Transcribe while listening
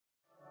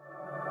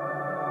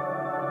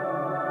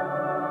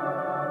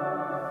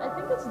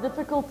it's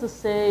difficult to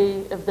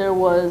say if there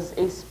was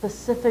a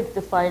specific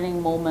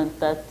defining moment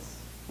that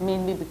made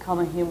me become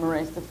a human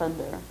rights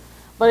defender.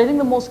 But I think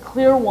the most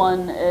clear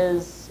one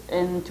is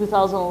in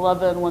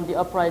 2011 when the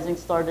uprising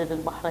started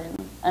in Bahrain.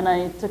 And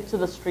I took to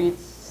the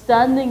streets,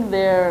 standing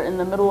there in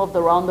the middle of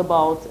the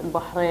roundabout in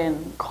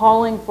Bahrain,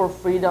 calling for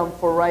freedom,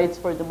 for rights,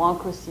 for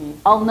democracy.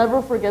 I'll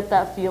never forget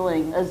that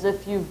feeling, as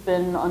if you've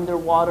been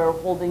underwater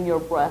holding your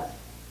breath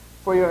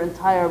for your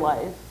entire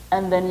life.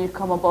 And then you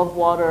come above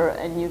water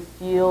and you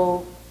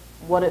feel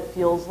what it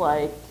feels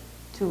like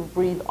to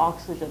breathe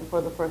oxygen for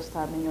the first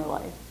time in your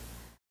life.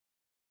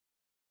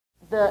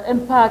 The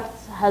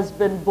impact has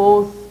been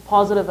both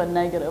positive and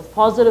negative.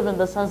 Positive in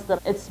the sense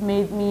that it's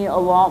made me a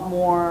lot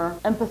more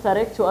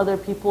empathetic to other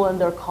people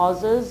and their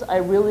causes. I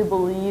really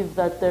believe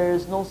that there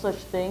is no such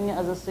thing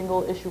as a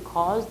single issue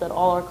cause, that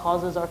all our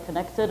causes are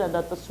connected, and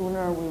that the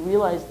sooner we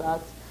realize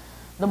that,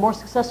 the more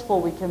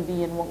successful we can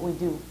be in what we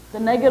do. The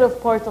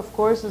negative part, of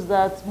course, is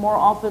that more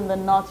often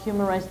than not,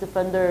 human rights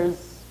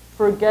defenders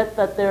forget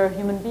that they're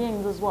human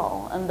beings as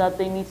well, and that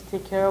they need to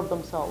take care of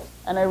themselves.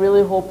 And I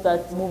really hope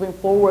that moving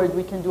forward,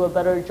 we can do a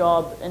better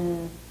job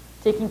in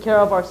taking care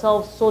of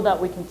ourselves so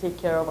that we can take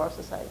care of our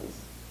societies.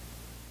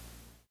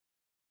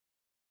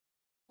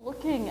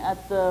 Looking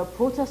at the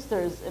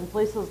protesters in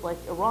places like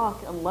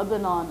Iraq and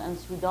Lebanon and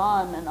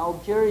Sudan and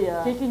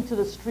Algeria, taking to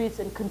the streets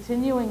and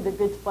continuing the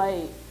good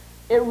fight,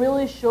 it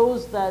really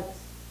shows that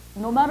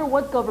no matter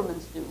what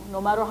governments do,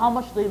 no matter how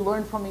much they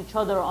learn from each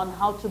other on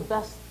how to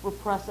best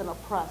repress and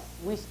oppress,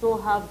 we still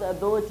have the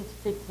ability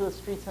to take to the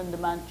streets and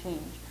demand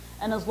change.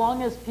 And as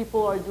long as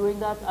people are doing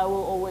that, I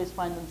will always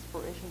find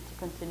inspiration to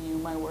continue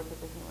my work as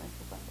a human rights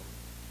defender.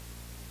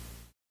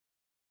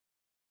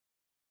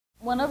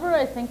 Whenever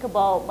I think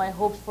about my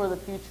hopes for the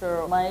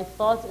future, my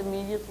thought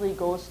immediately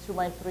goes to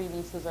my 3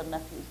 nieces and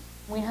nephews.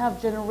 We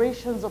have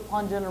generations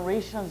upon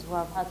generations who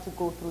have had to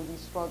go through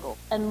these struggles.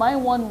 And my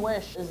one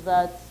wish is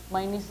that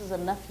my nieces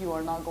and nephew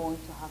are not going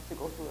to have to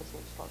go through the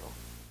same struggle.